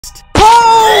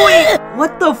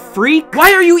What the freak?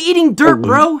 Why are you eating dirt,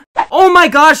 bro? Oh my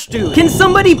gosh, dude. Can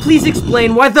somebody please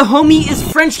explain why the homie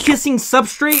is French kissing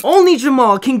substrate? Only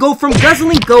Jamal can go from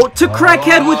guzzling goat to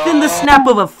crackhead within the snap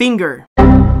of a finger.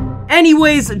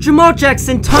 Anyways, Jamal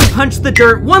Jackson tongue punched the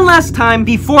dirt one last time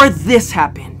before this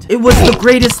happened. It was the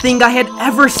greatest thing I had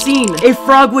ever seen. A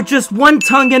frog with just one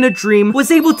tongue and a dream was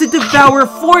able to devour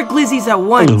 4 glizzies at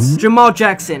once. Jamal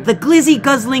Jackson, the glizzy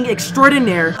guzzling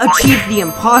extraordinaire, achieved the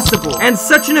impossible. And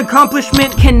such an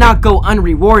accomplishment cannot go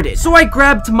unrewarded. So I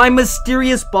grabbed my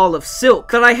mysterious ball of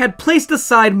silk that I had placed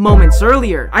aside moments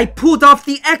earlier. I pulled off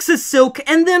the excess silk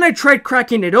and then I tried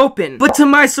cracking it open. But to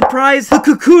my surprise, the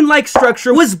cocoon-like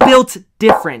structure was built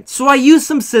different. So I used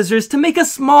some scissors to make a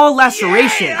small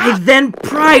laceration. I then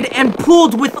pried and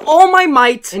pulled with all my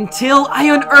might until I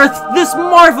unearthed this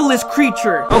marvelous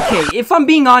creature. Okay, if I'm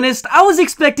being honest, I was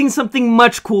expecting something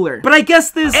much cooler, but I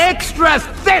guess this extra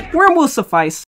thick worm will suffice.